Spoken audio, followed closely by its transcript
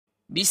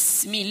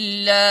بسم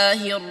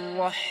الله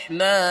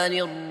الرحمن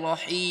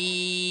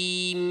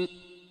الرحيم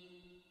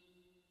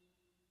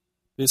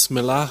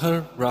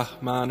Bismillahir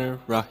Rahmanir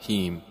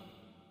Rahim.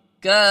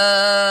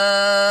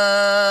 كافها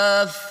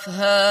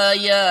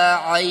يا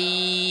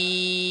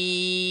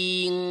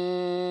عين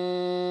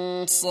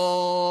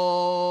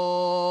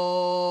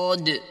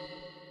صاد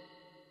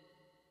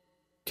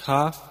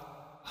Kaf,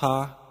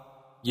 Ha,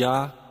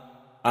 Ya,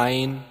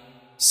 Ain,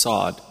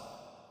 Sad.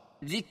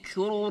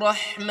 ذكر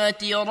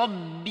رحمة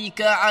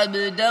ربك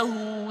عبده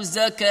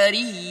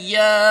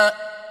زكريا.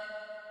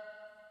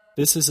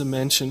 This is a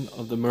mention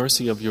of the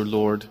mercy of your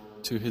Lord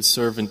to his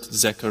servant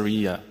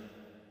Zechariah,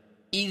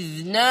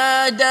 إذ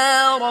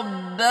نادى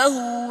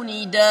ربه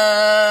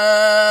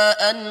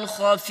نداء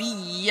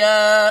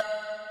خفيا.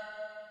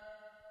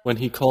 when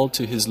he called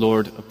to his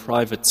Lord a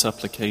private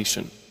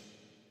supplication.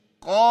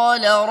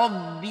 قال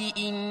رب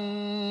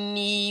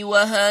إني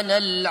وهن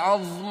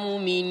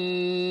العظم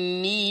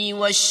مني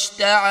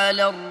واشتعل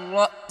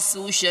الرأس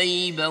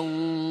شيبا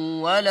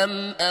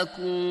ولم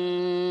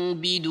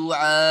أكن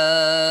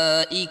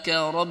بدعائك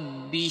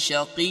رب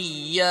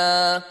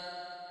شقيا.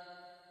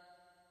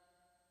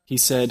 He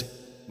said,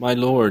 My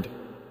Lord,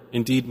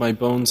 indeed my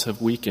bones have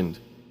weakened,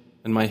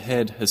 and my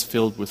head has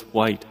filled with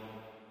white,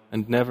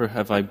 and never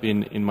have I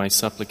been in my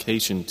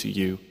supplication to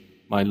you,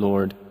 my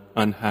Lord,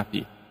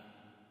 unhappy.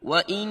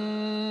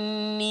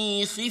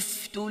 وإني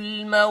خفت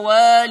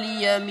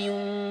الموالي من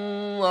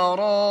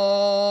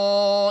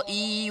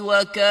ورائي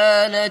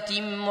وكانت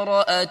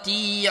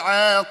امرأتي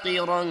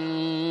عاقرا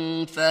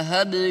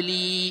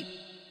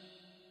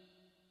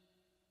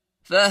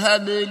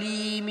فهب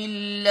لي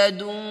من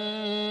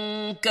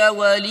لدنك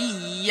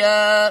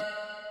وليا.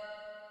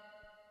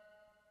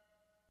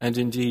 And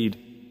indeed,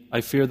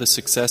 I fear the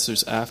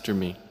successors after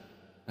me,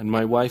 and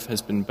my wife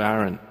has been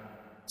barren,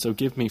 so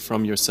give me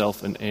from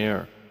yourself an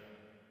heir.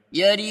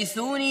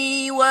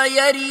 يرثني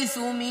ويرث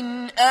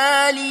من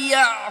آل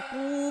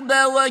يعقوب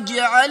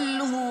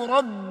واجعله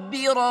رب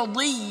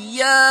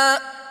رضيا.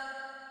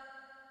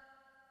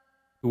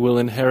 Who will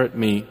inherit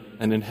me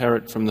and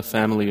inherit from the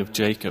family of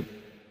Jacob,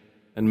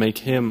 and make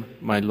him,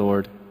 my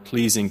Lord,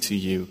 pleasing to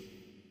you.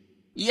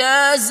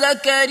 يا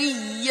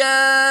زكريا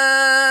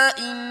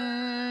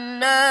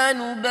إنا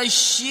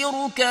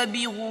نبشرك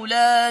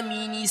بغلام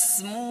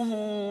اسمه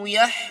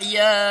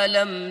يحيى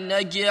لم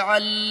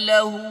نجعل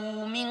له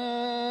من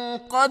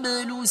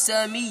قبل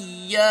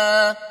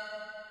سميا.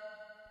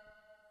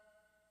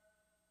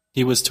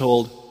 He was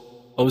told,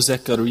 O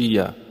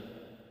Zechariah,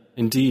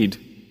 indeed,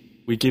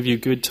 we give you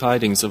good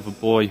tidings of a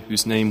boy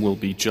whose name will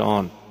be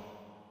John.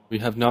 We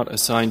have not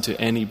assigned to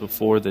any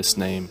before this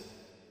name.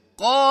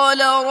 قال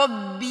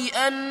رب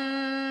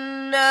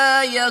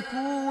أنى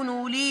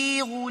يكون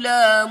لي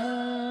غلام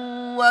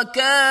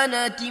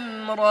وكانت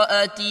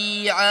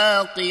امرأتي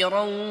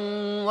عاقرا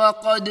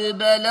وقد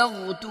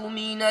بلغت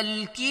من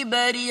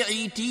الكبر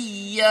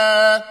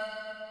عتيا.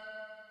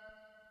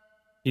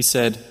 He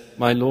said,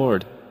 My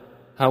Lord,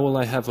 how will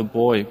I have a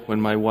boy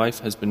when my wife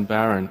has been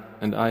barren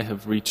and I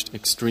have reached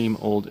extreme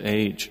old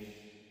age?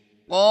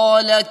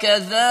 قال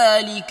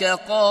كذلك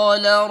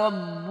قال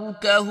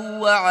ربك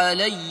هو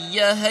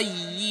علي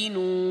هين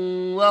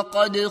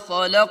وقد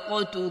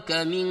خلقتك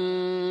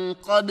من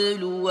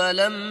قبل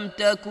ولم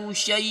تك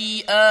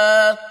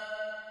شيئا.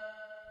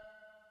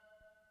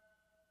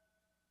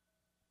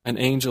 An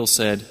angel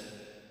said,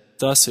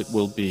 Thus it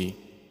will be.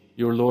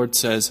 Your Lord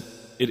says,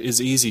 It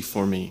is easy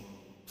for me,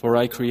 for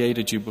I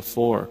created you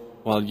before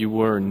while you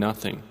were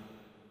nothing.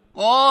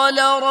 قال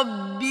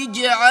رب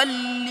اجعل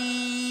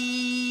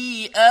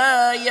لي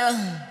آية.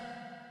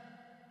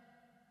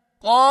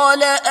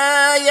 قال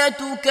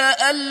آيتك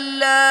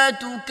ألا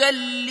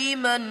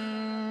تكلم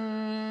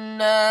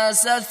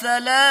الناس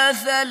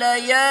 3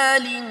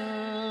 ليال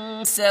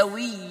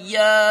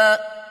سويا.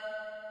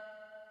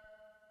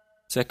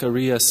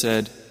 Zechariah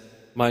said,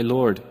 My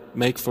Lord,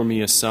 make for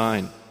me a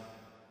sign.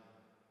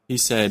 He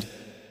said,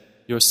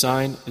 Your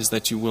sign is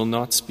that you will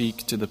not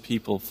speak to the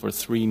people for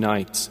 3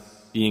 nights,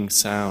 being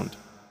sound.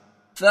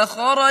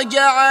 فخرج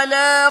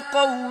على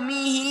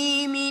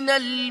قومه من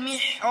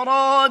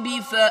المحراب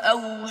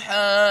فأوحى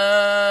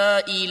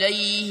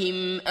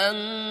إليهم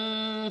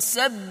أن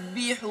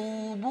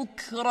سبحوا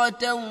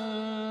بكرة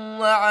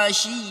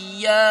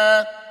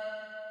وعشيا.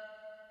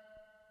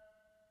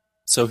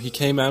 So he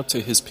came out to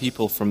his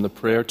people from the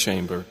prayer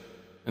chamber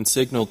and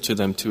signaled to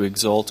them to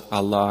exalt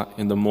Allah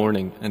in the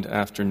morning and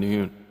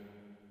afternoon.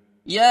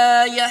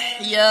 يا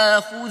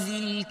يحيى خذ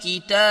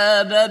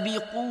الكتاب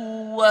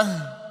بقوة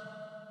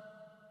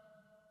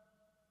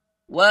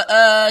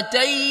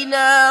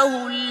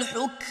وآتيناه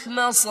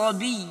الحكم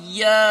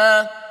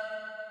صبيا.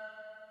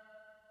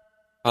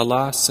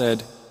 Allah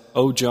said,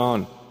 O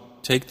John,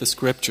 take the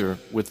scripture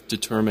with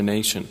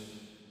determination,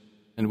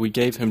 and we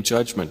gave him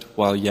judgment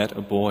while yet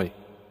a boy.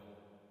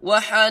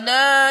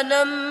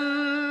 وحنانا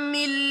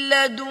من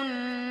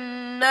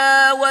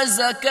لدنا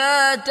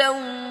وزكاة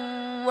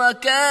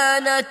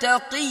وكان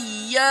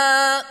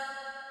تقيا.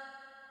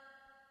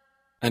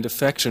 And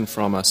affection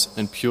from us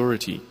and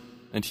purity,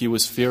 and he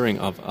was fearing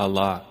of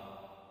Allah.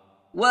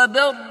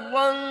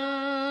 وبرا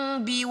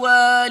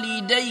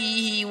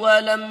بوالديه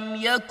ولم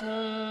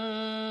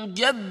يكن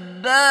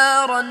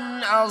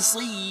جبارا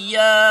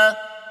عصيا.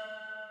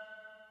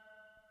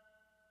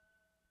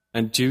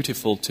 And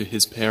dutiful to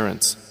his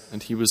parents,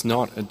 and he was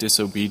not a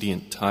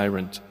disobedient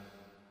tyrant.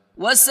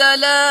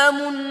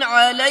 وسلام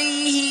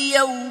عليه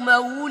يوم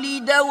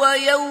ولد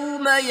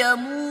ويوم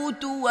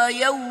يموت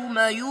ويوم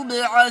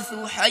يبعث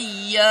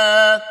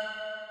حيا.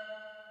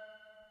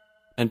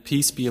 And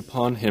peace be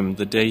upon him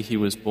the day he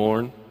was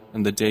born,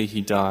 and the day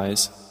he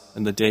dies,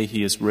 and the day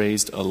he is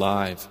raised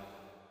alive.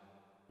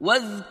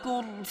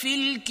 واذكر في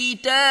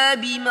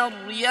الكتاب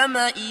مريم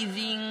إذ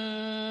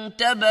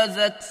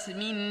انتبذت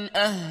من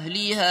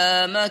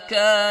أهلها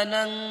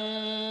مكانا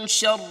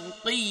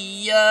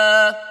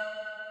شرقيا.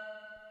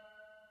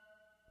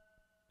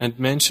 And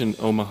mention,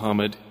 O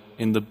Muhammad,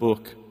 in the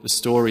book the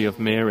story of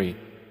Mary,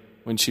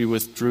 when she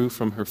withdrew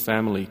from her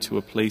family to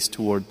a place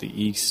toward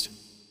the east.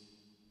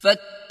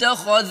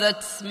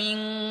 فاتخذت من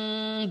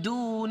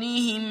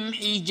دونهم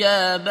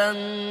حجابا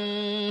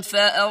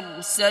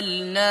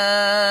فأرسلنا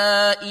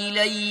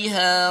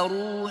إليها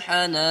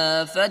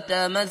روحنا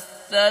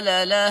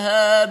فتمثل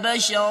لها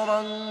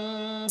بشرا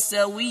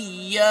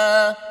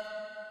سويا.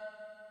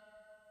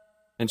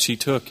 And she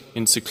took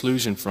in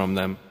seclusion from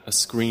them a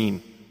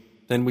screen.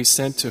 Then we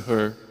sent to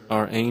her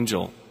our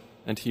angel,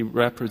 and he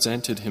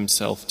represented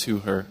himself to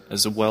her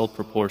as a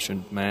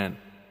well-proportioned man.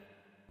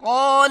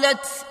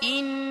 قالت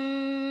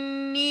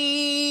إني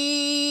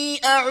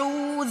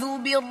أعوذ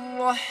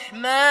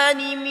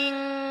بالرحمن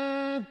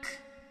منك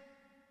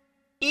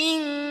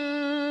إن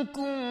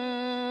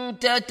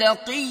كنت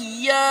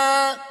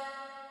تقيا.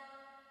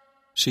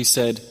 She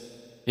said,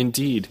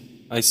 Indeed,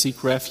 I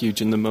seek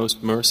refuge in the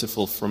Most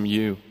Merciful from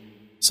you,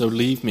 so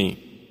leave me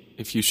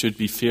if you should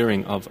be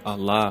fearing of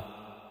Allah.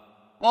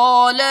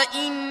 قال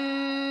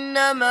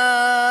إنما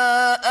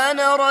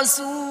أنا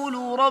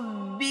رسول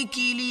ربك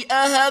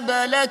لأهب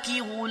لك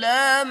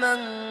غلاما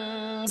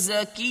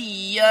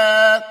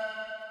زكيا.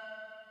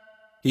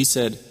 He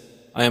said,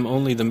 I am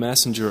only the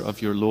messenger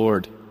of your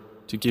Lord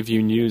to give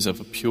you news of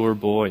a pure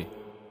boy.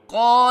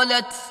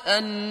 قالت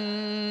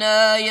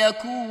أنى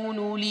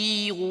يكون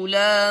لي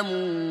غلام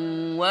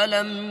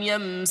ولم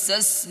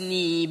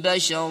يمسسني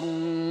بشر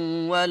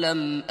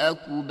ولم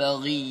أك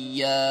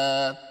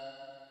بغيا.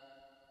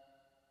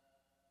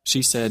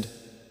 She said,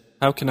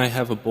 How can I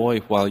have a boy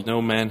while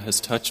no man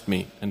has touched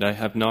me and I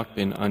have not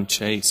been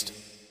unchaste?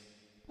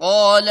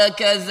 قال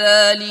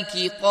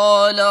كذلك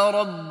قال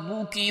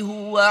ربك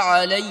هو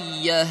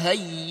علي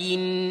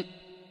هين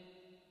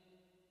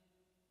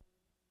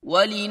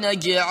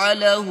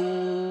ولنجعله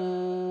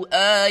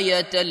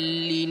آية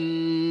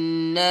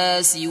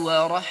للناس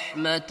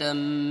ورحمة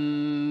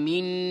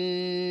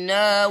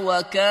منا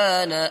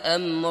وكان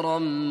أمرا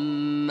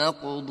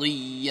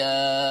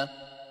مقضيا.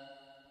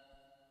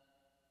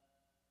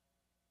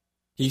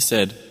 He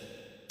said,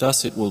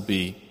 Thus it will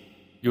be.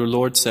 Your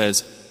Lord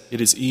says, It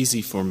is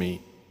easy for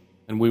me,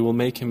 and we will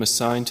make him a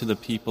sign to the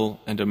people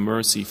and a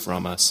mercy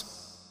from us,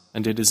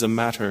 and it is a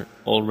matter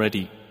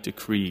already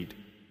decreed.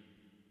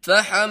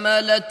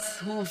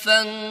 فحملته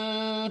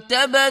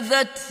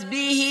فانتبذت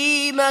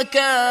به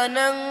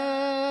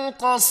مكانا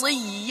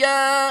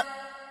قصيا.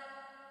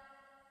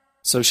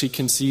 So she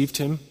conceived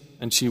him,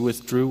 and she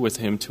withdrew with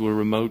him to a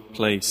remote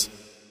place.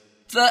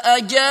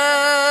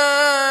 فأجاءها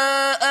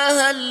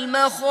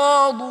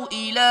المخاض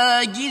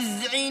إلى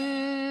جذع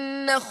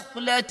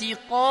النخلة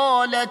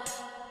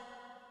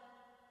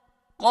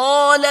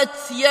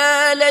قالت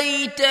يا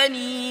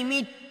ليتني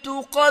مت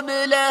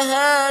قبل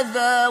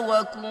هذا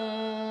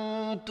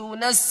وكنت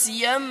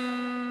نسيا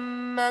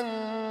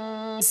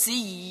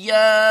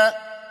منسيا.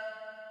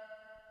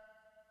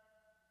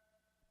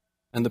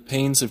 And the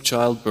pains of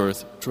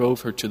childbirth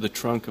drove her to the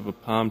trunk of a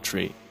palm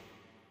tree.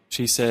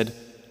 She said,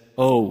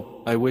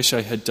 Oh, I wish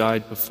I had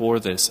died before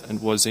this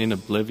and was in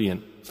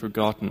oblivion,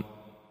 forgotten.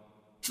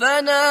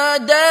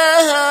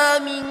 فناداها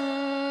من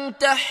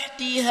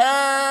تحتها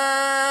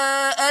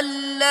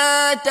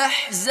ألا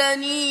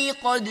تحزني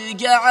قد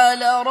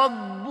جعل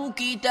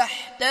ربك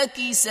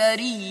تحتك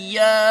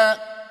سريا.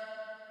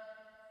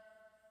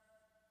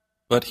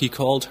 But he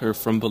called her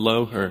from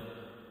below her,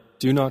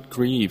 Do not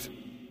grieve,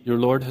 your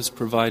Lord has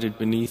provided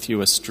beneath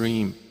you a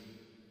stream.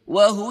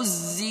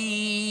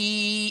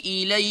 وهزي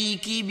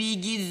إليك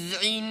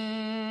بجذع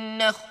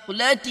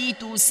النخلة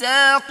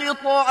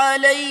تساقط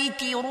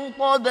عليك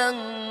رطبا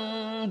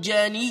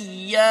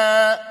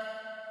جنيا.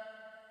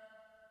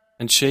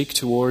 And shake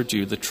toward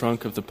you the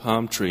trunk of the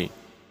palm tree.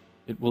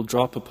 It will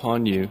drop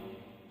upon you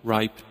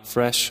ripe,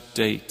 fresh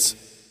dates.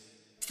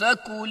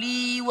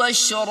 فكلي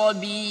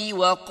واشربي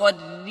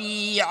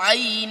وقري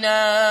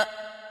عينا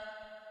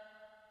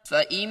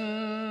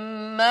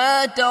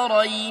فإما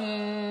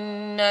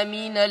ترين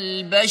من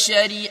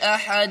البشر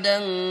أحدا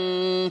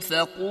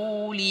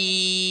فقولي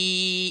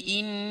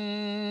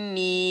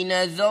إني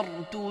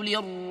نذرت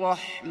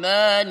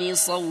للرحمن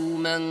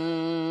صوما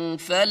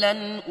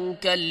فلن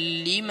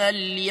أكلم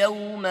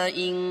اليوم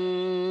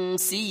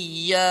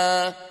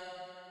إنسيا.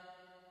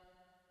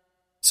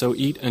 So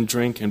eat and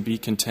drink and be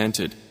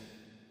contented.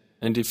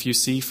 And if you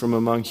see from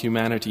among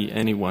humanity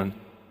anyone,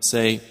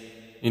 say,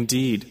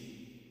 Indeed,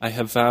 I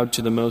have vowed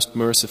to the Most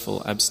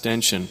Merciful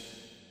abstention,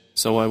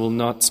 so I will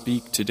not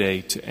speak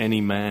today to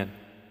any man.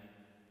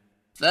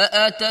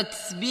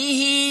 فأتت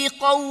به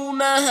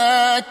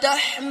قومها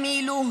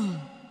تحمله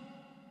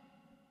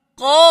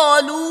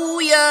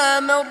قالوا يا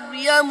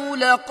مريم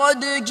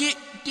لقد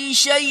جئت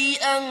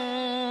شيئا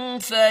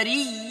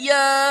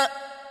فريا.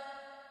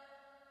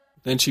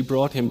 Then she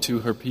brought him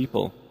to her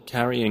people,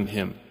 carrying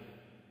him.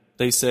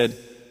 They said,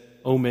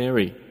 O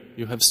Mary,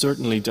 you have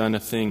certainly done a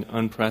thing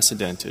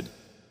unprecedented.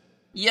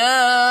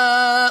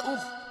 يا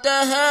أخت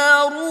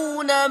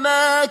هارون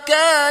ما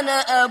كان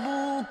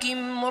أبوك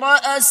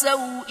امرأ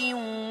سوء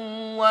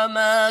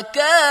وما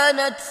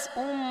كانت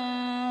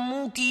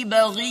أمك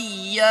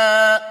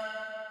بغيا.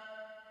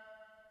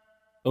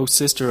 O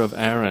sister of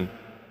Aaron,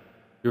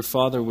 your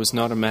father was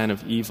not a man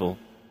of evil,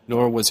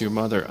 nor was your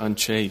mother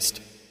unchaste.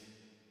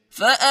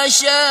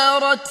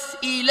 فأشارت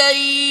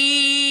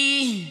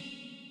إليه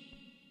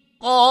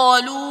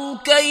قالوا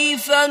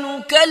كيف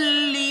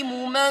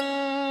نكلم من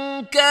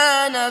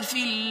كان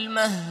في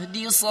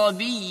المهد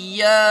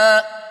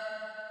صبيا.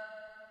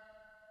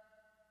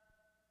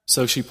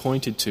 So she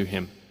pointed to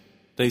him.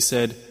 They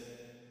said,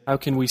 How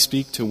can we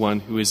speak to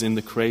one who is in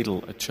the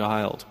cradle, a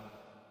child?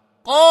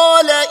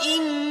 قال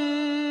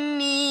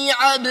إني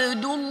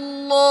عبد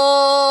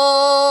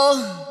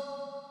الله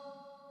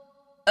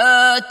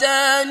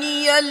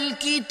آتاني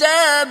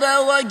الكتاب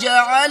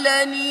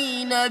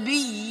وجعلني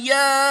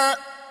نبيا.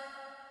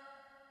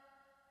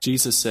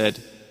 Jesus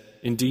said,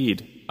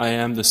 Indeed, I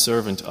am the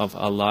servant of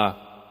Allah.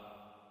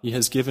 He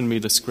has given me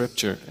the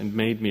scripture and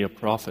made me a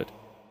prophet.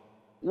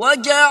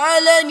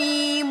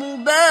 وجعلني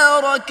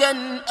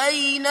مباركا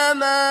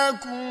أينما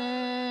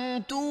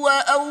كنت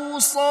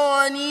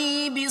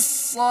وأوصاني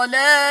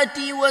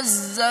بالصلاة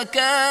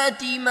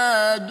والزكاة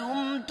ما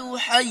دمت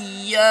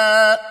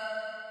حيا.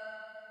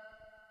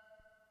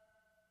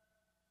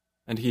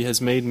 And He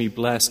has made me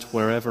blessed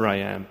wherever I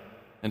am,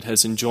 and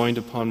has enjoined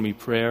upon me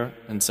prayer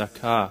and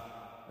zakah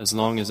as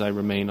long as I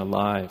remain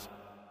alive.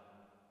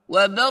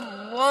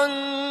 وبرا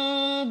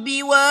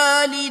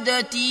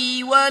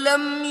بوالدتي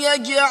ولم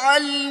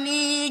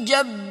يجعلني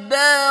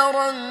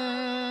جبارا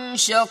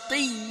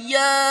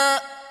شقيا.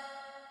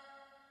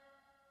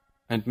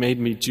 And made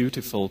me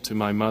dutiful to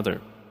my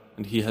mother,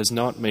 and He has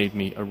not made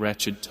me a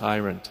wretched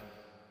tyrant.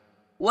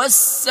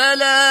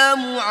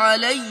 والسلام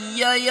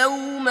علي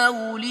يوم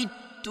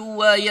ولدت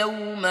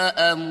ويوم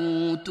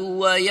أموت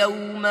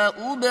ويوم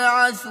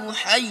أبعث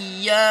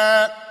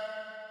حيا.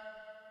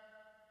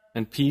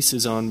 And peace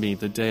is on me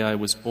the day I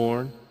was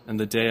born, and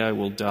the day I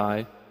will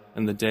die,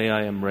 and the day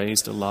I am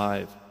raised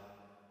alive.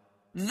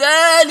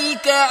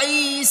 ذلك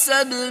عيسى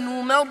ابن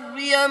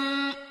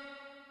مريم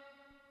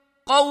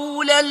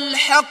قول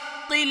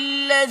الحق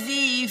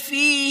الذي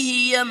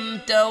فيه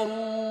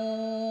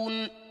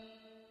يمترون.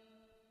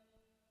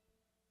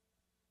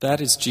 That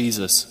is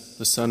Jesus,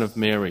 the son of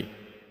Mary,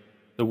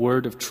 the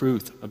word of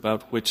truth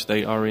about which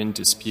they are in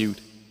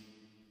dispute.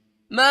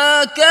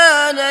 ما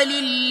كان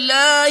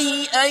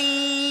لله أن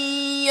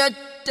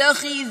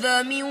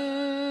يتخذ من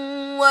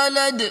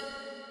ولد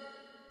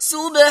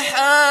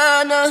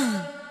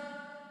سبحانه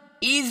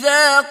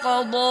إذا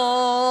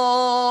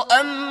قضى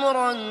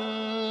أمرا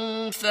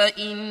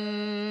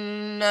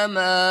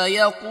فإنما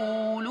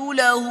يقول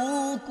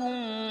له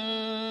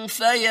كن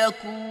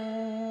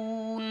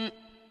فيكون.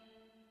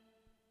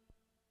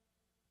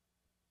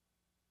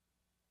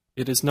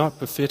 It is not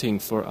befitting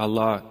for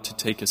Allah to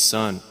take a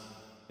son.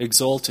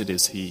 Exalted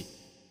is He.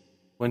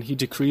 When He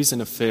decrees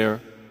an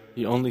affair,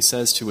 He only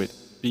says to it,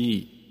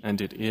 Be, and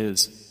it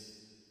is.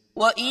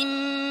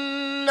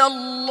 وَإِنَّ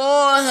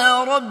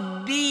اللَّهَ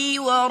رَبِّي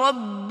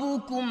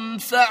وَرَبُّكُمْ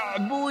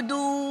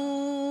فَاعْبُدُوهُ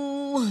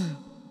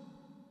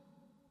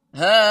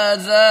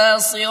هَذَا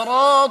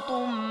صِرَاطٌ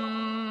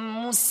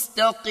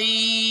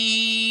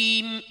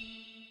مُسْتَقِيمٌ.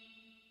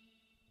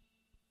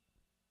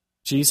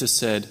 Jesus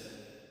said,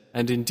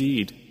 And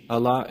indeed,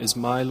 Allah is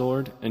my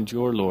Lord and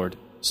your Lord,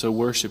 so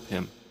worship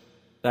Him.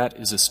 That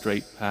is a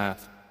straight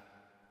path.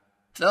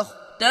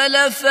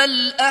 فاختلف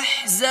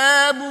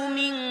الأحزاب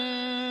من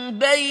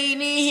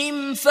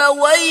بينهم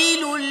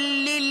فويل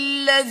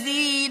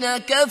للذين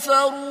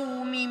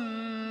كفروا من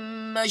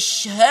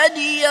مشهد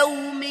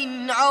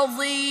يوم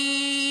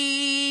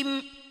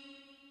عظيم.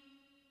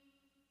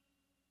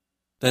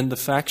 Then the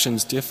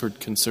factions differed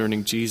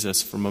concerning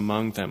Jesus from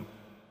among them.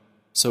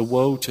 So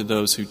woe to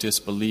those who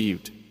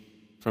disbelieved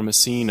from a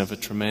scene of a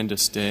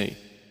tremendous day.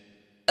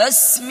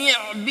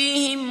 أسمع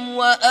بهم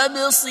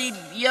وأبصر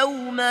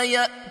يوم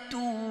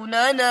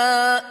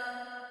يأتوننا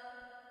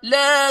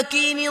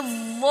لكن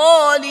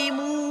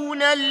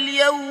الظالمون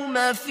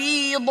اليوم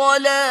في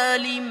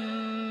ضلال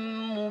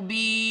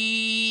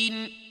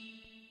مبين.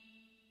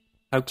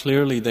 How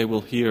clearly they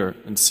will hear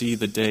and see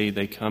the day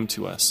they come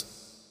to us,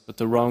 but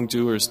the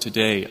wrongdoers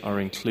today are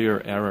in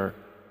clear error.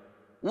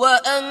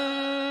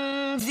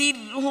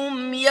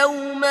 وأنذرهم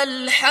يوم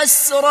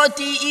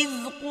الحسرة إذ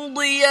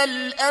قضي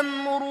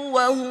الأمر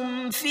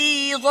وهم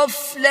في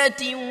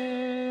غفلة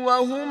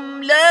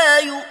وهم لا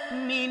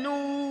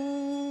يؤمنون.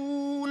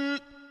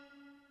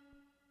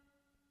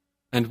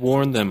 And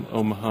warn them,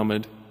 O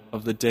Muhammad,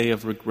 of the day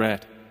of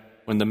regret,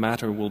 when the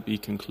matter will be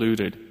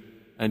concluded,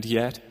 and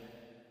yet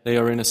they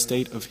are in a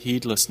state of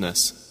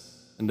heedlessness,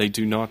 and they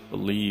do not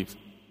believe.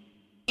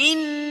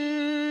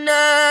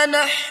 إنا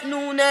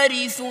نحن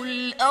نرث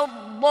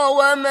الأرض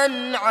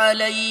ومن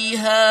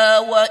عليها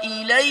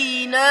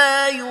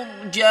وإلينا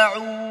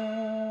يرجعون.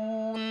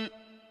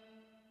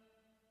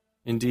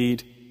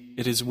 Indeed,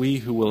 it is we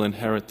who will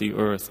inherit the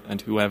earth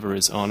and whoever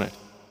is on it,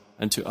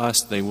 and to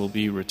us they will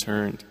be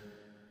returned.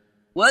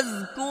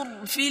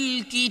 واذكر في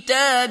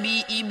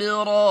الكتاب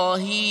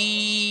إبراهيم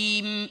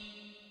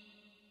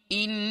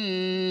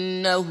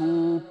إنه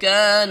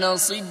كان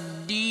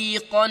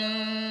صديقا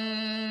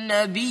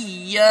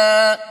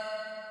نبيا.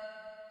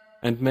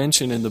 And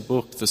mention in the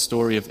book the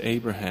story of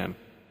Abraham.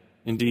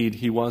 Indeed,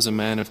 he was a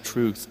man of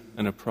truth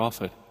and a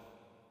prophet.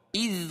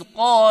 إذ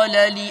قال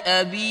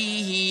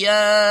لأبيه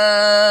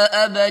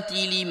يا أبت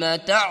لم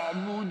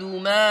تعبد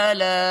ما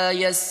لا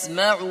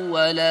يسمع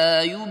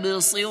ولا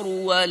يبصر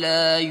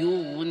ولا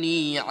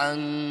يغني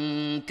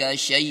عنك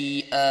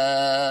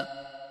شيئا.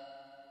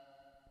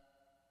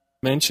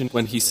 Mention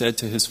when he said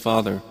to his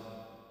father,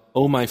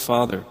 O my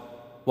father,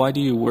 why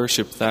do you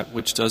worship that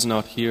which does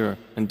not hear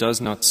and does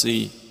not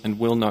see and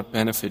will not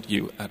benefit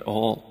you at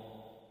all?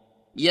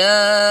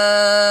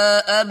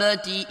 يا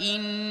أبت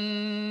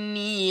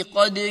إني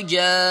قد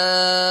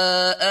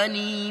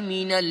جاءني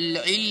من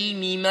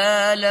العلم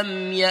ما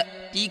لم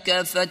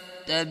يأتك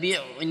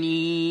فاتبعني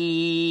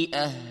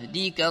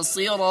أهدك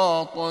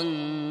صراطا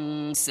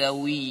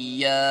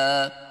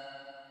سويا.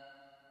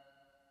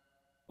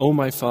 O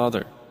my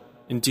father,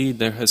 indeed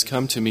there has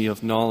come to me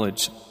of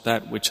knowledge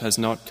that which has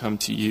not come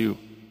to you,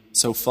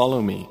 so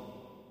follow me.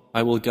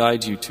 I will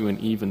guide you to an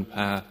even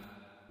path.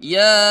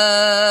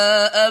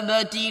 يا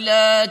أبت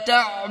لا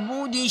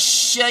تعبد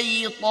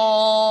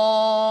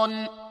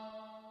الشيطان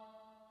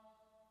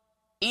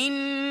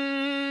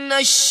إن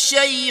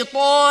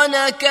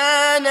الشيطان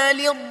كان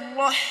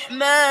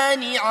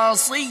للرحمن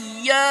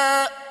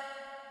عصيا.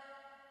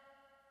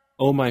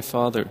 O my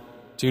father,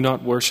 do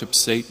not worship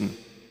Satan.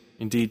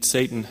 Indeed,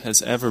 Satan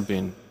has ever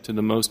been, to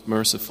the most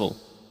merciful,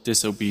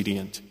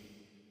 disobedient.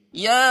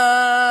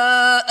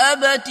 يا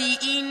أبت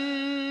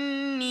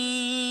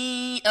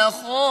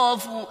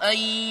أخاف أن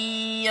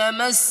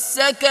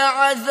يمسك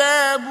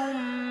عذاب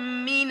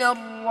من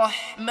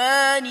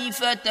الرحمن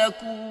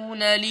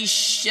فتكون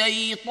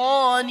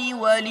للشيطان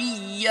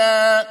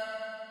وليا.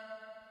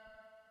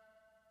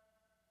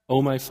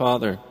 O my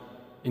father,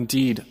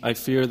 indeed I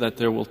fear that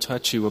there will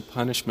touch you a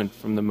punishment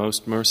from the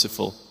most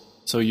merciful,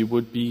 so you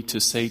would be to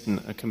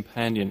Satan a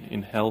companion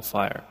in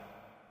hellfire.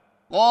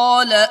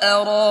 قال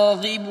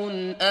أراغب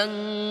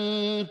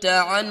أنت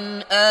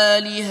عن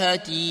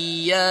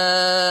آلهتي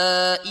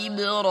يا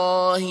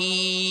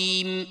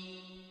إبراهيم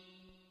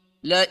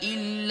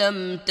لئن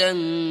لم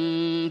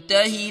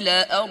تنته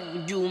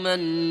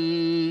لأرجمنك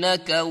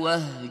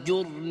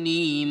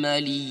واهجرني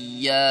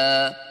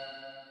مليا.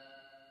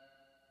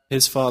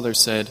 His father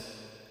said,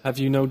 Have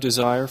you no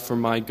desire for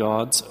my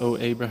gods, O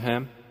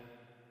Abraham?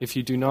 If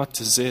you do not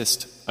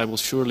desist, I will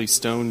surely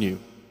stone you,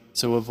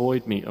 so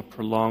avoid me a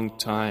prolonged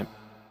time.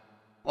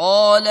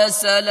 قال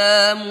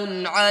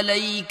سلام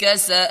عليك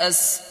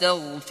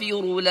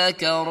سأستغفر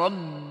لك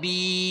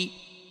ربي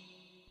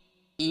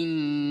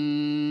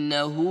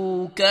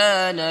إنه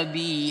كان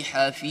بي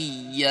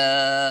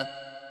حفيا.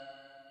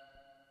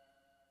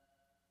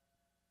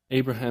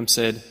 Abraham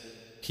said,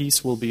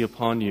 Peace will be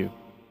upon you.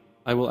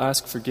 I will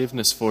ask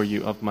forgiveness for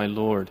you of my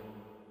Lord.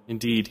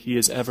 Indeed, he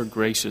is ever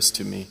gracious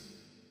to me.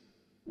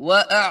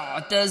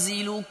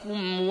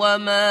 وأعتزلكم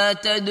وما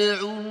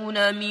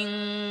تدعون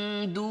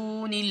من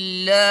دون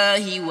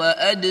الله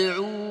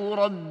وأدعو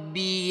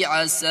ربي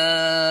عسى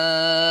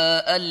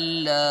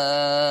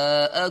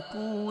ألا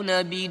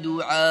أكون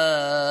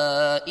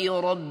بدعاء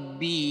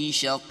ربي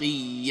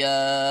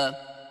شقيا.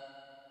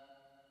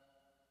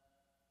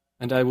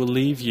 And I will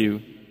leave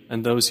you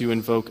and those you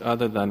invoke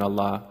other than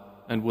Allah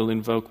and will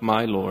invoke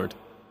my Lord.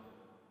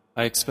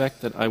 I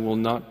expect that I will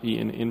not be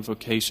in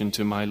invocation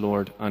to my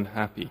Lord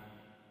unhappy.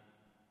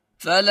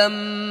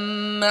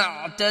 فلما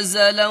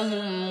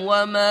اعتزلهم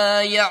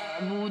وما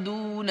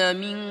يعبدون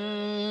من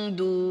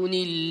دون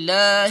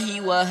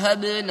الله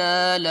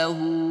وهبنا له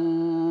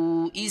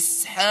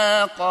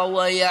إسحاق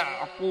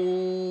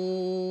ويعقوب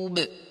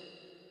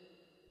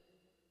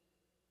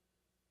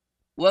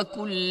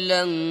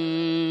وكلا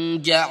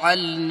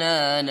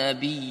جعلنا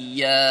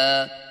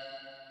نبيا.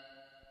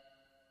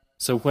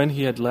 So when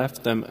he had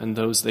left them and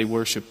those they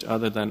worshipped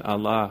other than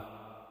Allah,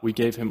 we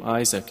gave him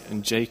Isaac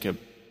and Jacob,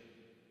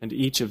 and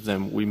each of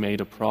them we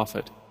made a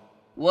prophet.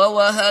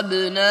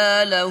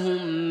 وَوَهَبْنَا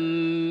لَهُم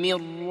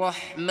مِّن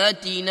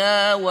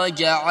رَّحْمَتِنَا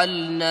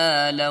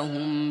وَجَعَلْنَا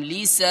لَهُمْ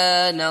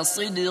لِسَانَ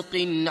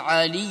صِدْقٍ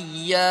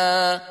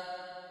عَلِيًّا.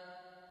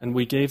 And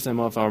we gave them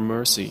of our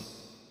mercy,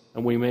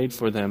 and we made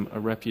for them a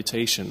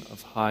reputation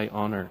of high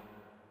honor.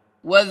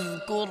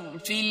 واذكر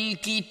في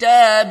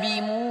الكتاب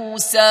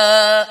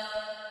موسى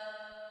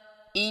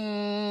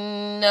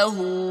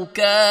إنه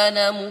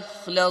كان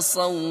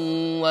مخلصا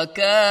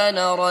وكان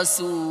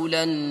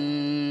رسولا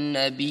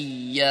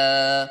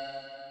نبيا.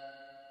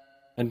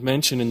 And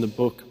mention in the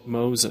book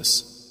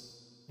Moses.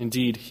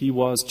 Indeed, he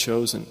was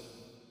chosen,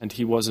 and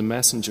he was a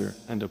messenger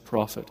and a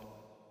prophet.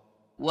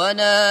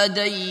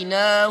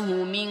 وناديناه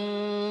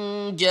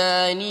من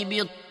جانب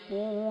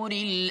الطور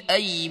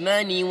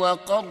الأيمن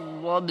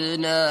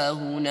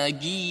وقربناه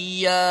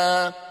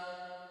نجيا.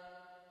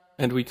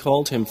 And we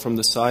called him from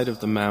the side of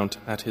the mount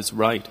at his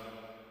right,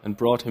 and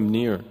brought him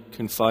near,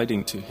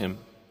 confiding to him.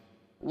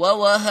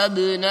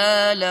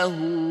 ووهبنا له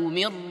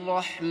من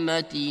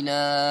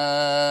رحمتنا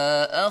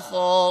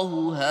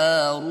أخاه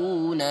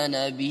هارون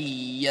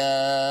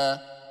نبيا.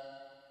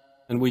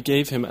 And we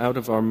gave him out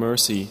of our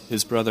mercy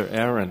his brother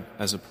Aaron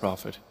as a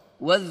prophet.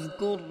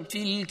 واذكر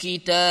في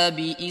الكتاب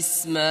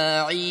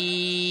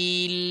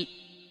إسماعيل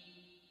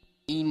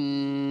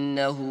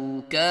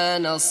إنه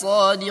كان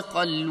صادق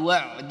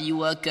الوعد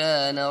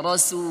وكان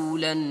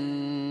رسولا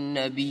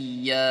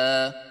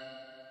نبيا.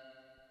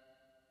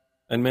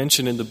 And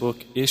mention in the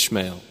book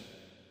Ishmael.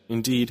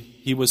 Indeed,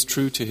 he was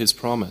true to his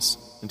promise,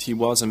 and he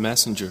was a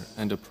messenger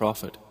and a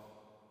prophet.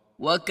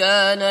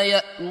 وكان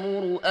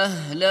يأمر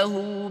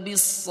أهله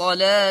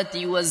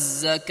بالصلاة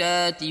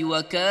والزكاة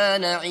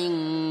وكان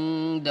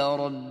عند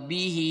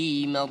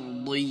ربه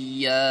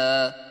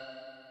مرضيا.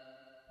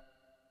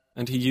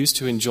 And he used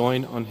to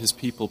enjoin on his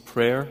people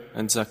prayer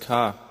and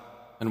zakah,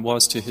 and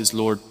was to his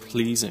Lord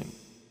pleasing.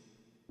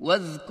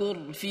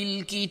 واذكر في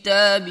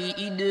الكتاب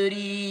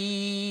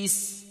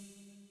إدريس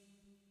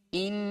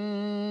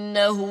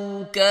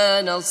إنه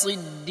كان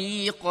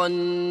صديقا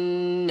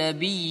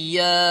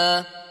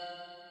نبيا.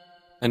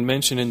 And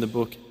mention in the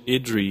book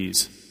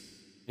Idris.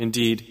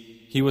 Indeed,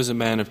 he was a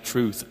man of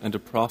truth and a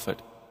prophet.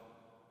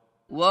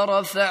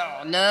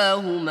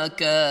 ورفعناه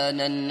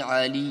مكانا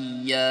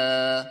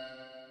عليا.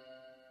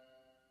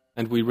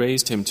 And we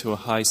raised him to a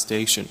high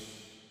station.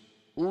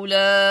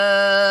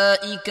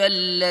 أولئك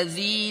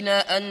الذين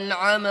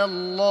أنعم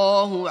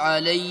الله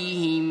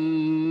عليهم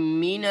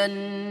من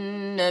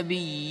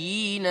النبيين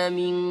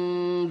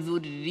من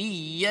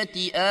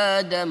ذرية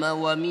آدم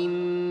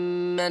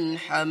وممن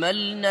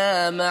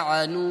حملنا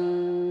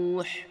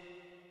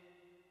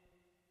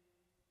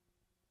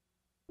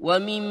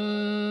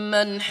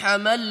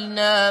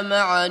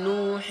مع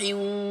نوح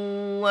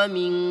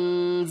ومن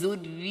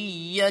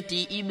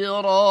ذرية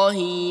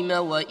إبراهيم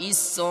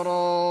وإسرائيل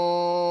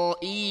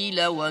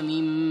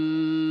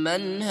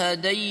وممن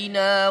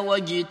هدينا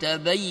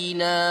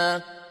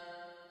واجتبينا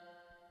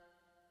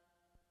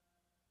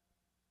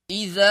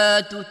إذا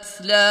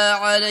تتلى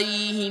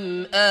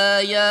عليهم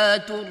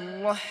آيات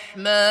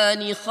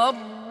الرحمن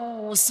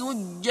خروا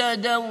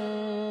سجدا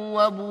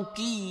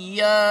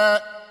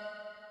وبكيا.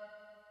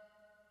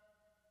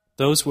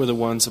 Those were the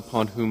ones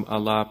upon whom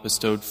Allah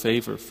bestowed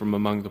favor from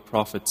among the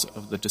prophets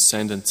of the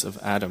descendants of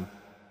Adam,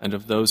 and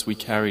of those we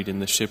carried in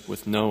the ship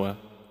with Noah,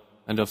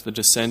 and of the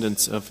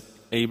descendants of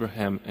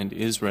Abraham and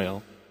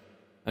Israel,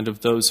 and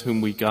of those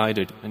whom we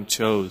guided and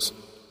chose.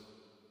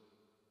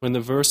 When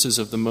the verses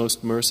of the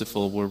Most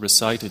Merciful were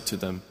recited to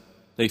them,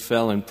 they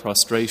fell in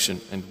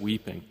prostration and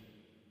weeping.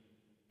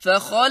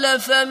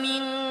 فخلف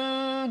من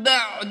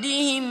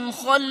بعدهم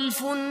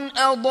خلف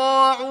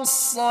أضاعوا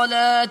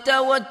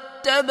الصلاة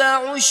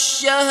واتبعوا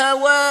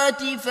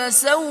الشهوات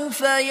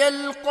فسوف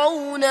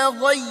يلقون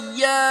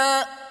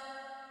غيا.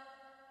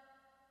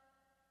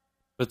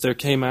 But there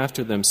came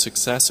after them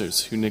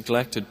successors who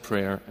neglected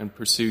prayer and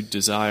pursued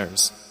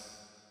desires,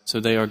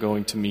 so they are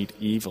going to meet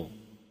evil.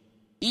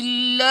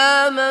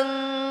 إلا من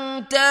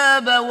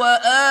تاب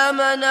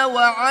وآمن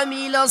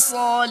وعمل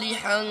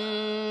صالحا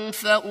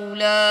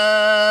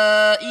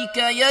فأولئك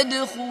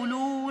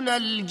يدخلون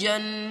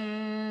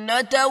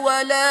الجنة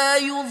ولا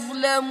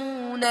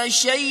يظلمون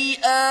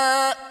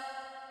شيئا.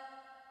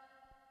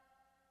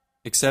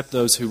 Except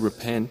those who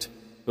repent,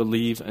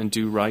 believe and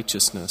do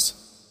righteousness,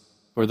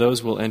 for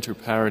those will enter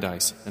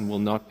paradise and will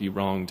not be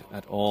wronged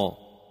at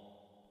all.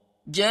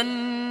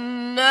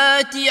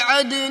 جنات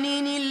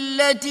عدن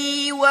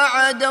التي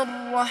وعد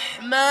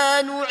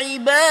الرحمن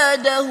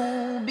عباده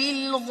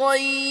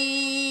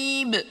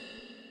بالغيب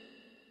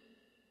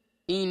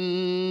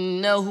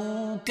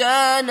إنه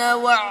كان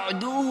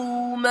وعده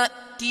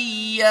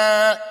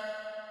مأتيا.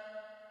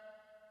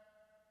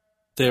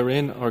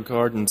 Therein are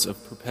gardens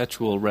of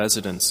perpetual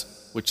residence,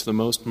 which the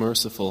Most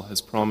Merciful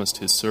has promised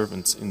His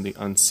servants in the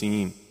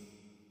unseen.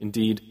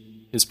 Indeed,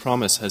 His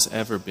promise has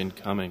ever been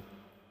coming.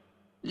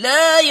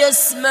 لا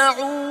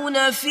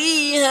يسمعون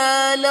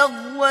فيها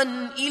لغوا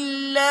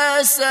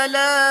إلا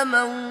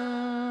سلاما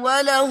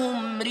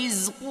ولهم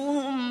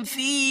رزقهم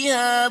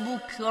فيها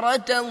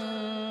بكرة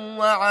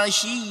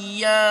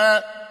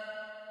وعشيا.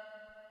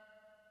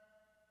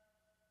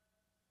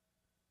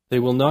 They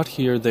will not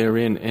hear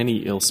therein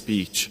any ill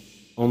speech,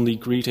 only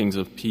greetings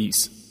of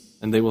peace,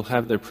 and they will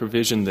have their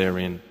provision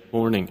therein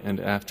morning and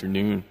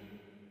afternoon.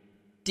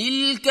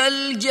 تلك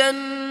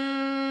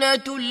الجنة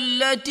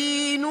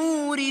التي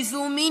نورث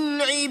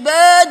من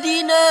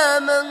عبادنا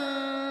من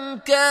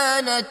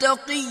كان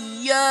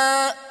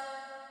تقيا.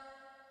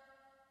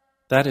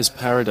 That is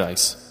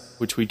paradise,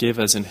 which we give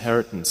as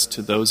inheritance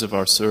to those of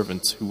our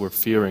servants who were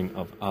fearing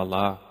of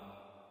Allah.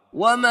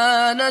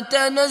 وما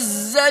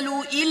نتنزل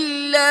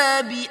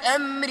إلا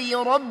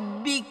بأمر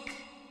ربك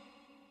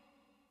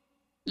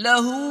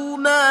له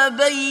ما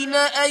بين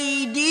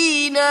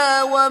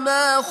أيدينا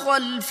وما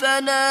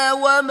خلفنا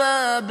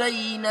وما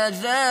بين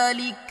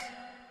ذلك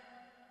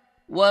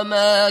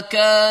وما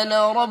كان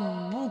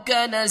ربك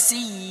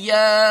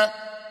نسيا.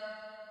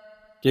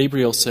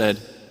 Gabriel said,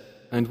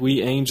 "And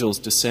we angels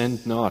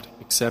descend not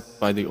except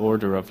by the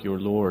order of your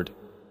Lord.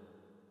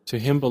 To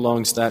him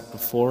belongs that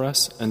before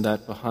us and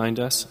that behind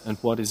us and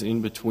what is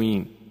in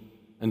between,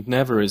 and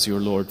never is your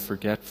Lord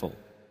forgetful."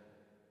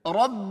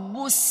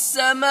 رب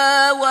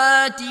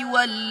السماوات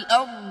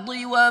والأرض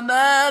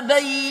وما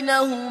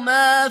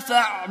بينهما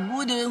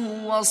فاعبده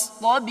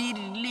واصطبر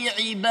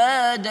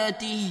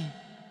لعبادته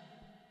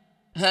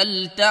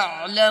هل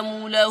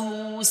تعلم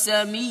له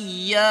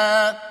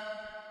سميا.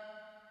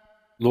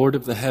 Lord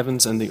of the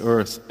heavens and the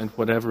earth and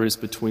whatever is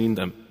between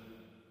them,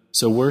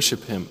 so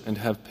worship him and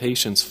have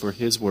patience for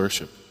his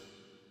worship.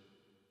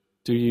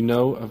 Do you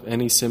know of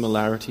any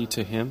similarity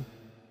to him?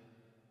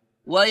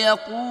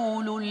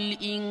 ويقول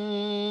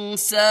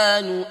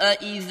الإنسان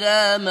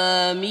أإذا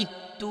ما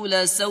مت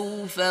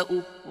لسوف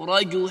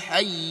أخرج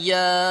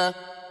حيا.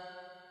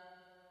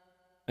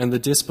 And the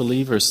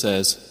disbeliever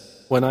says,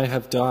 "When I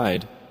have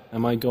died,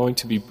 am I going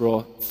to be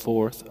brought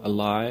forth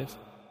alive?"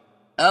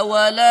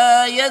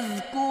 أولا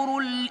يذكر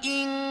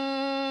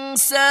الإنسان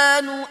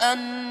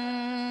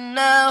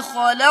أنا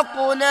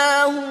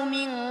خلقناه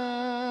من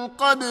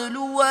قبل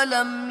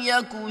ولم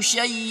يك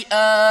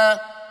شيئا.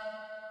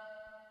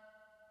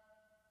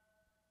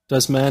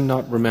 Does man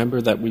not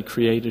remember that we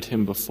created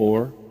him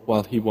before,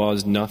 while he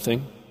was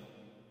nothing?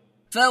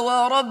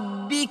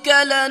 فوربك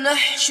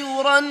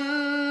لنحشرنهم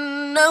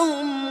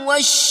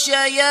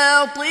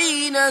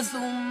والشياطين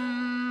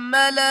ثم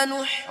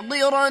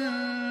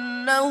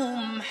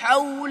لنحضرنهم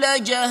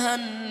حول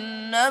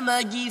جهنم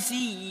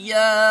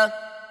جثيا.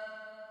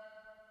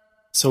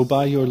 So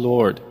by your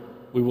Lord,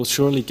 we will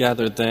surely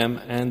gather them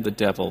and the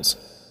devils.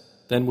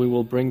 Then we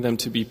will bring them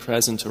to be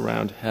present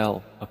around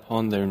hell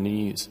upon their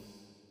knees.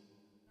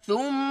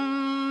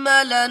 ثم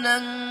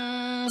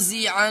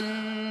لننزعن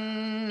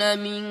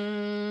من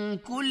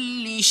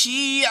كل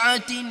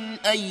شيعة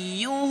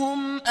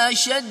أيهم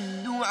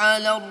أشد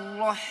على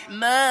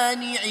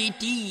الرحمن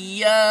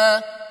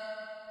عتيا.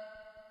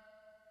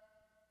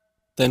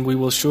 Then we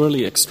will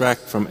surely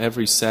extract from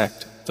every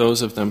sect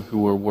those of them who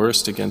were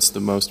worst against the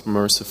most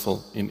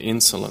merciful in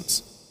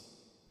insolence.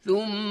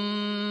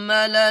 ثم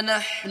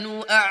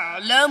لنحن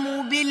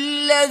أعلم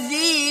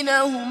بالذين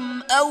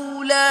هم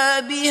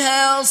أولى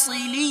بها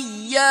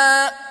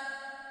صليا.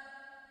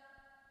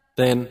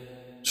 Then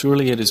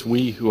surely it is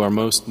we who are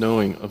most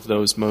knowing of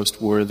those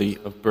most worthy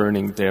of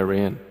burning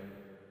therein.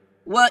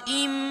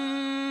 وإن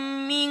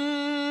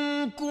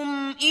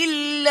منكم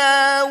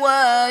إلا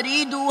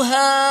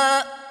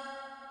واردها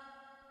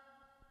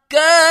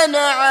كان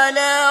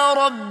على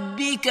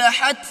ربك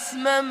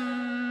حتما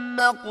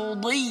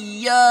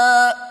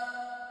مقضيا.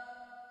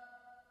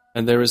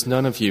 And there is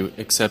none of you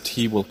except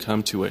he will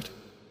come to it.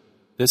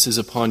 This is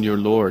upon your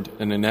Lord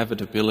an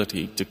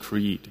inevitability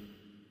decreed.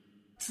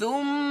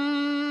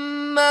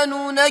 ثم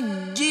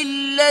ننجي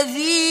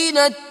الذين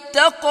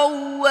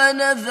اتقوا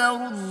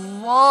ونذر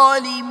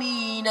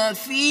الظالمين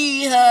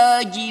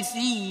فيها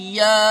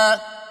جثيا.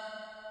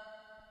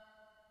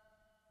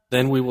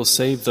 Then we will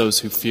save those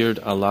who feared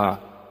Allah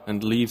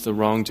and leave the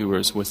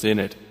wrongdoers within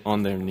it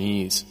on their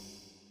knees.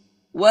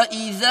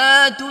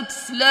 وَإِذَا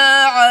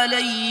تُتْلَى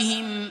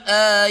عَلَيْهِمْ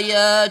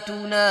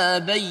آيَاتُنَا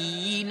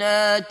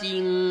بَيِّنَاتٍ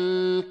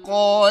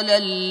قَالَ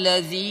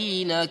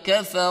الَّذِينَ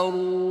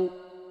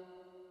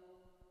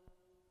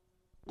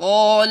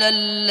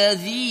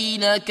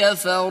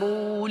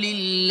كَفَرُوا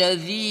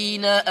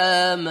لِلَّذِينَ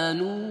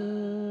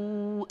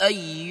آمَنُوا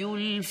أَيُّ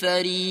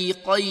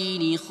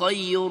الْفَرِيقَيْنِ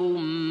خَيْرٌ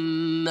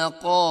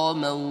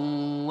مَقَامًا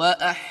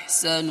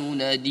وَأَحْسَنُ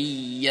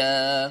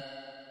نَدِيًّا.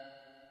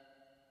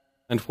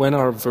 And when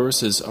our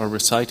verses are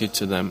recited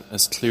to them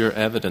as clear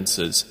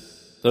evidences,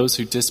 those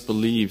who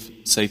disbelieve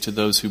say to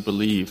those who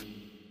believe,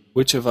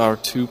 "Which of our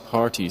two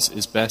parties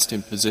is best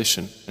in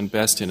position and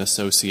best in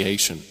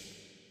association?"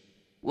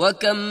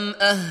 وَكَمْ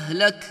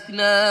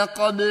أَهْلَكْنَا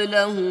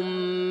قَبْلَهُمْ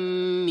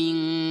مِنْ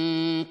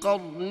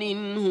قَرْنٍ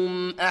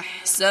هُمْ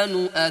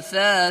أَحْسَنُ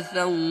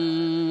أَثَاثًا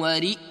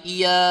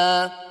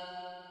وَرِئْيًا.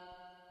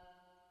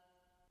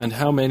 And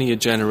how many a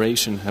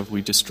generation have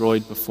we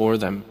destroyed before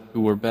them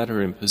who were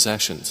better in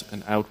possessions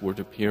and outward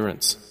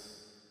appearance?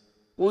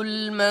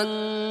 قُلْ مَنْ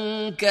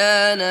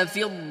كَانَ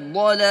فِي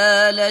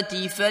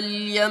الضَّلَالَةِ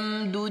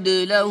فَلْيَمْدُدْ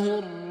لَهُ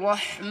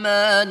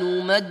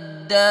الرَّحْمَنُ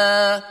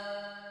مَدًّا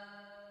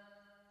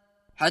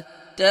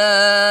حَتَّى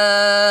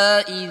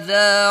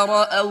إِذَا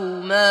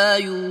رَأَوْا مَا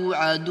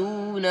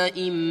يُوعَدُونَ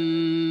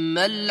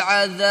إِمَّا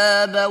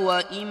الْعَذَابَ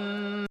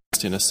وَإِمَّا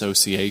best in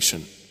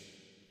association.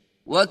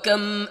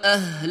 وكم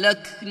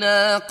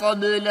أهلكنا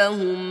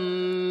قبلهم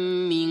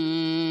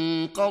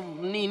من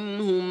قرن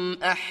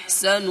هم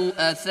أحسن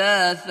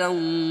أثاثا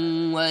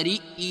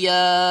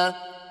ورئيا.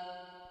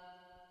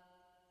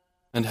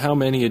 And how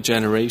many a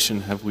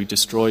generation have we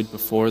destroyed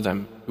before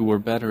them who were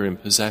better in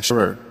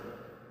possession?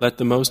 Let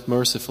the Most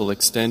Merciful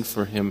extend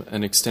for him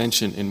an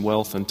extension in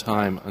wealth and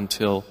time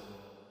until,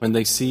 when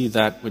they see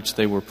that which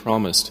they were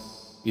promised,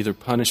 either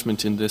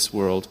punishment in this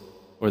world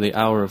or the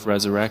hour of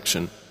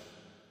resurrection,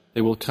 they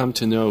will come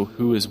to know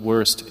who is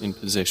worst in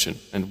position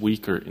and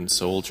weaker in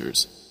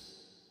soldiers.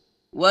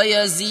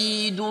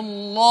 وَيَزِيدُ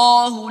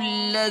اللَّهُ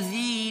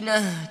الَّذِينَ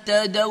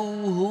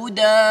اهْتَدَوْا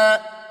هُدًى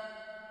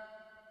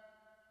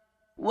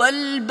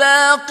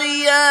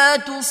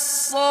وَالْبَاقِيَاتُ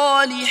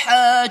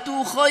الصَّالِحَاتُ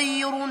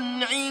خَيْرٌ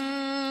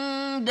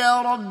عِندَ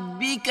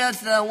رَبِّكَ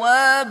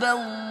ثَوَابًا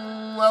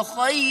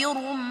وَخَيْرٌ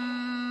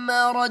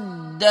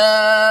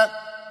مَرَدًّا.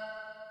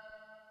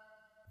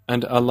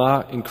 And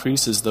Allah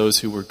increases those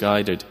who were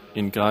guided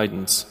in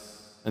guidance,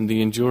 and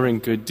the enduring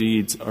good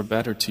deeds are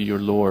better to your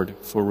Lord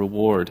for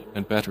reward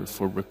and better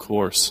for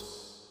recourse.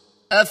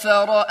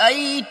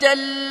 أَفَرَأَيْتَ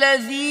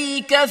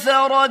الَّذِي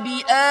كَفَرَ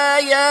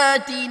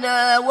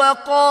بِآيَاتِنَا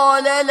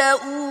وَقَالَ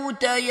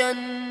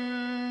لَأُوتَيَنَّ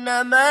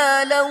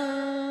مَالًا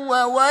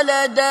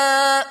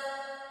وَوَلَدًا.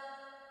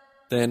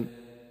 Then,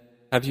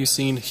 have you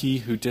seen he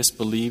who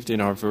disbelieved in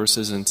our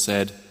verses and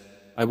said,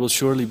 I will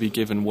surely be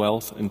given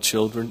wealth and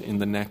children in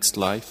the next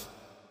life?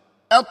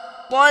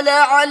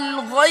 أَطَّلَعَ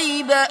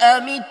الْغَيْبَ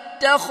أَمِ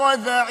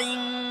اتَّخَذَ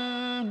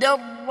عِندَ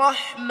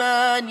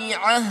الرَّحْمَنِ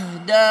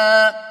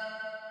عَهْدًا.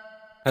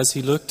 Has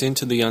he looked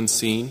into the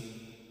unseen,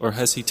 or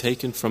has he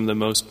taken from the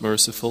Most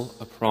Merciful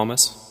a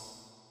promise?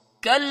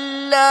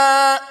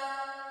 كَلَّا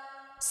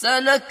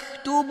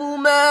سَنَكْتُبُ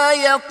مَا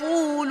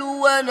يَقُولُ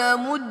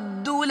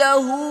وَنَمُدُّ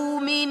لَهُ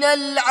مِنَ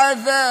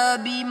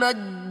الْعَذَابِ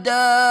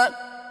مَدًّا.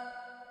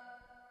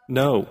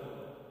 No,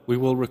 we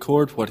will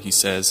record what he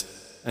says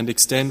and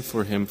extend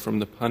for him from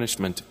the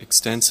punishment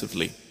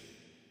extensively.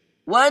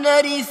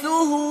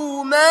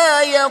 وَنَرِثُهُ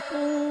مَا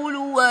يَقُولُ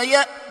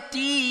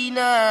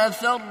وَيَأْتِينَا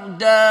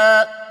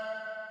فَرْدًا.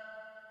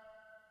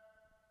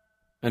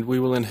 And we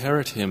will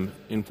inherit him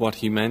in what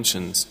he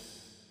mentions,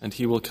 and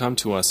he will come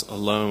to us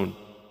alone.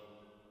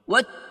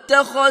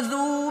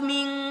 وَاتَّخَذُوا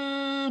مِن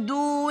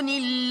دُونِ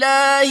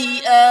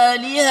اللَّهِ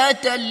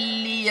آلِهَةً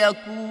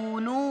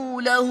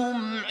لِيَكُونُوا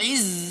لَهُمْ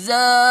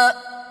عِزًّا.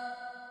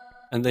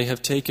 And they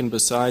have taken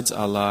besides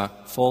Allah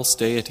false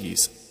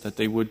deities, that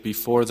they would be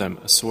for them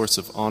a source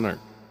of honor.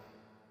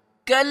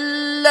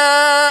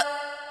 كَلَّا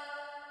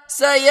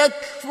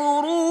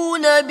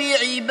سَيَكْفُرُونَ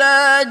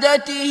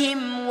بِعِبَادَتِهِمْ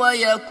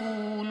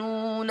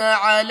وَيَكُونُونَ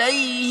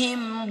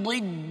عَلَيْهِمْ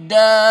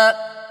ضِدًّا.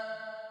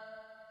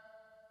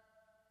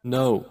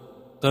 No,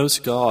 those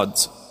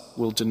gods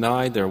will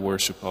deny their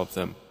worship of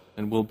them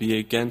and will be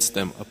against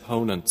them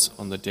opponents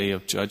on the day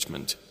of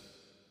judgment.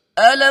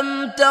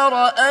 أَلَمْ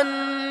تَرَ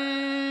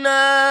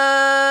أَنَّا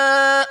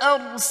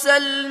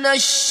أَرْسَلْنَا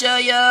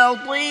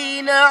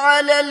الشَّيَاطِينَ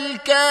عَلَى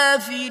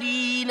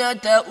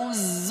الْكَافِرِينَ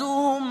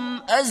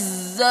تَؤُزُّهُمْ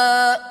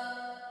أَزًّا.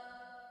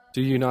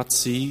 Do you not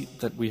see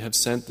that we have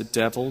sent the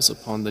devils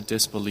upon the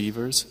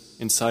disbelievers,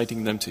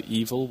 inciting them to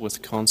evil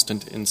with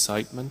constant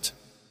incitement?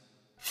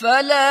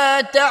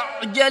 فَلَا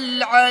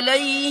تَعْجَلْ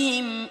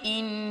عَلَيْهِمْ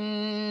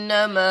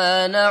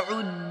إِنَّمَا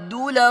نَعُدُّ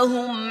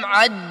لَهُمْ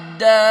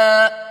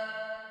عَدًّا.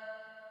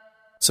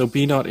 So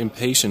be not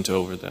impatient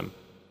over them.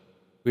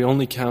 We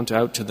only count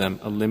out to them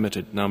a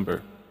limited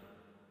number.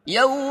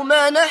 يَوْمَ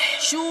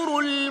نَحْشُرُ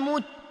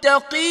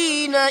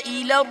الْمُتَّقِينَ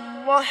إِلَى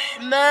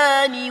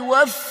الرَّحْمَنِ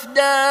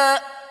وَفْدًا.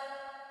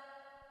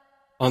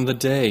 On the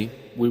day,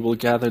 we will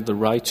gather the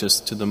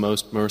righteous to the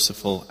Most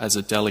Merciful as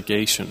a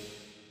delegation.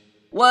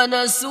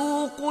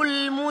 وَنَسُوقُ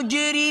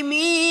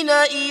الْمُجْرِمِينَ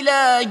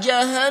إِلَى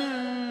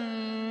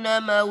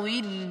جَهَنَّمَ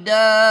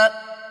وِرْدًا.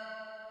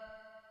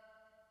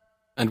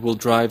 And will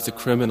drive the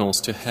criminals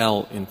to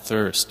hell in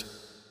thirst.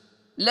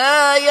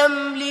 لا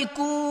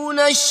يملكون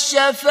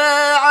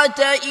الشفاعة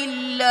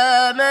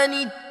إلا من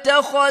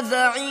اتخذ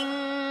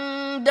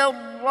عند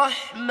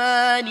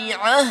الرحمن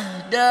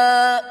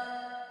عهدا.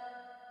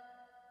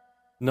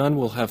 None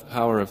will have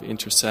power of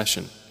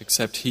intercession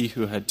except he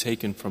who had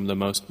taken from the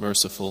Most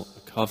Merciful a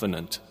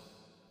covenant.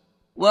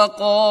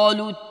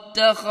 وقالوا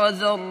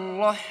اتخذ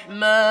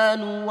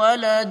الرحمن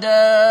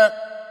ولدا.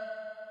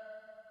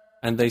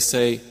 And they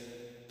say,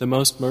 the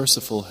Most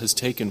Merciful has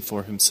taken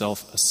for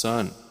himself a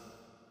son.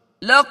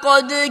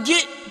 لقد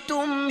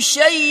جئتم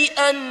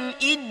شيئا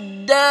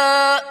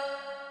إدا.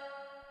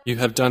 You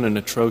have done an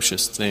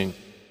atrocious thing.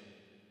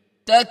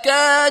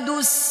 تكاد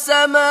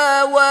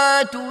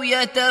السماوات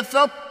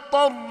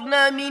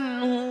يتفطرن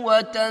منه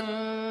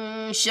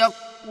وتنشق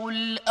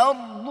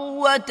الأرض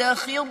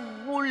وتخر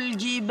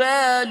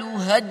الجبال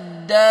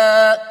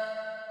هدا.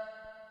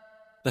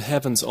 The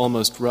heavens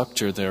almost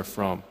rupture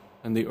therefrom,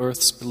 and the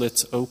earth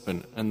splits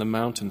open, and the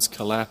mountains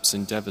collapse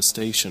in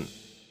devastation.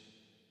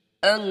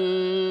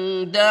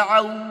 أن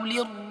دعوا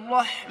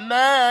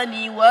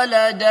للرحمن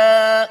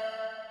ولدا.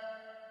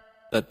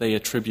 that they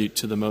attribute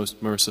to the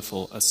Most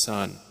Merciful a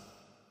son.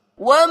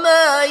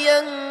 وما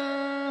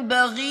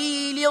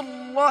ينبغي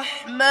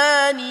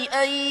للرحمن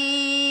أن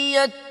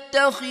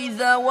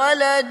يتخذ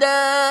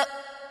ولدا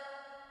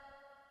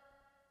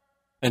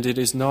And it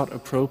is not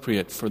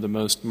appropriate for the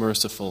Most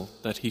Merciful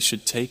that he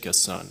should take a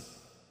son.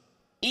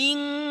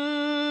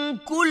 إن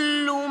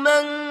كل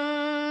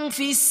من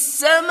في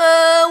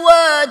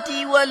السماوات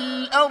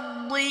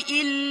والأرض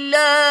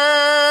إلا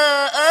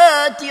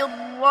آتي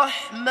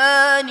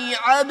الرحمن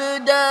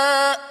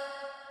عبدا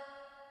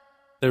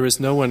There is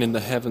no one in the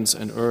heavens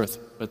and earth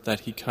but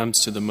that he comes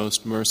to the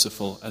Most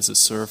Merciful as a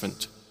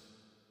servant.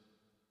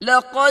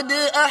 لقد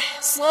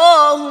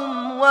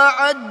أحصاهم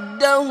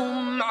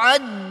وعدهم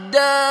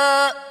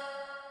عدا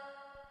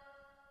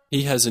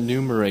He has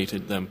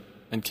enumerated them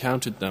and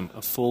counted them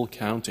a full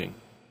counting.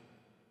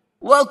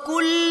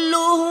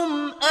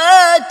 وكلهم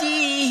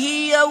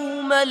آتيه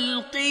يوم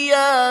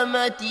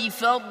القيامة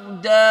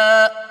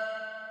فردا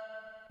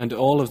And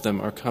all of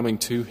them are coming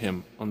to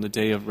him on the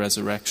day of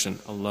resurrection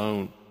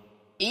alone.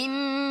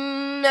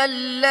 إن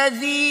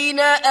الذين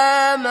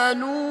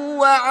آمنوا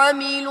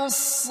وعملوا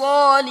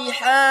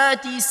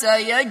الصالحات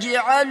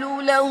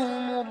سيجعل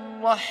لهم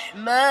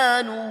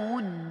الرحمن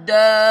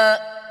ودا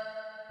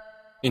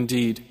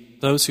Indeed,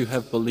 those who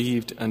have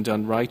believed and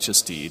done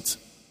righteous deeds,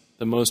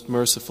 the Most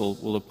Merciful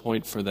will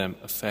appoint for them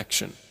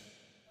affection.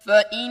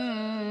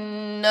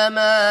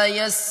 فإنما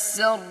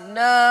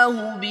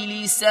يسرناه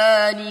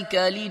بلسانك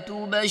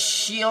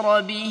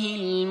لتبشر به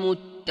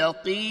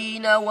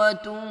المتقين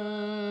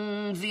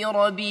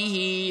وتنذر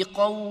به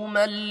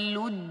قوما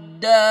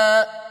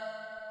لدا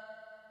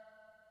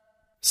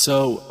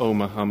So, O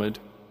Muhammad,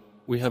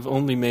 we have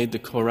only made the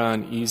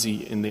Quran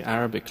easy in the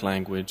Arabic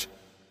language,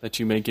 that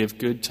you may give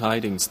good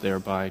tidings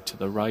thereby to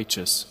the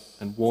righteous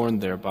and warn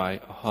thereby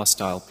a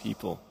hostile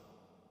people.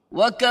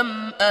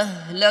 وكم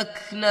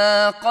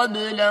أهلكنا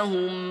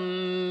قبلهم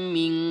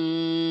من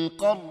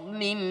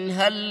قرن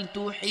هل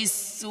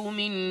تحس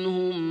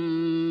منهم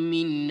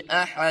من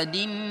أحد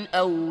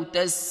أو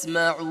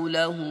تسمع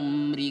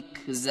لهم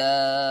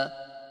ركزا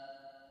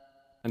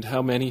And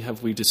how many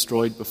have we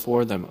destroyed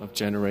before them of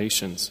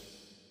generations?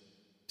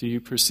 Do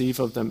you perceive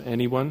of them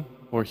anyone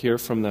or hear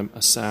from them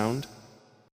a sound?